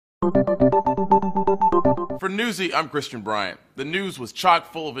For Newsy, I'm Christian Bryant. The news was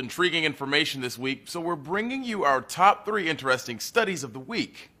chock full of intriguing information this week, so we're bringing you our top 3 interesting studies of the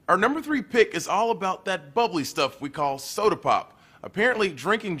week. Our number 3 pick is all about that bubbly stuff we call soda pop. Apparently,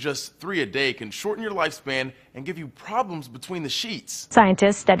 drinking just 3 a day can shorten your lifespan and give you problems between the sheets.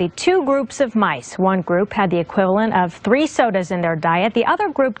 Scientists studied 2 groups of mice. One group had the equivalent of 3 sodas in their diet. The other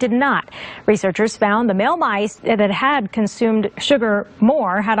group did not. Researchers found the male mice that had consumed sugar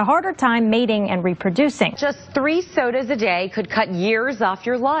more had a harder time mating and reproducing. Just 3 sodas a day could cut years off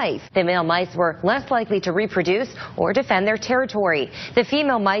your life. The male mice were less likely to reproduce or defend their territory. The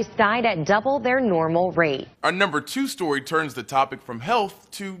female mice died at double their normal rate. Our number 2 story turns the topic from health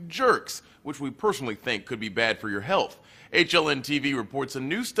to jerks, which we personally think could be bad for your health. HLN TV reports a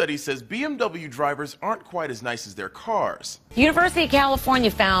new study says BMW drivers aren't quite as nice as their cars. University of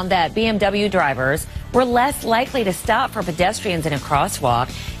California found that BMW drivers were less likely to stop for pedestrians in a crosswalk,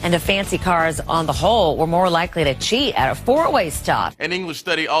 and the fancy cars on the whole were more likely to cheat at a 4-way stop. An English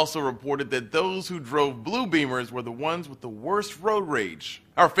study also reported that those who drove blue Beamers were the ones with the worst road rage.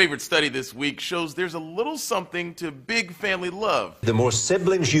 Our favorite study this week shows there's a little something to big family love. The more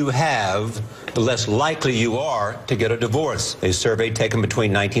siblings you have, the less likely you are to get a divorce. A survey taken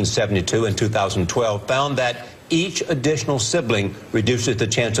between 1972 and 2012 found that each additional sibling reduces the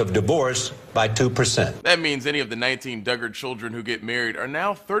chance of divorce by 2%. That means any of the 19 Duggar children who get married are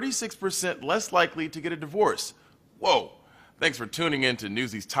now 36% less likely to get a divorce. Whoa. Thanks for tuning in to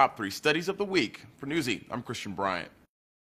Newsy's Top 3 Studies of the Week. For Newsy, I'm Christian Bryant.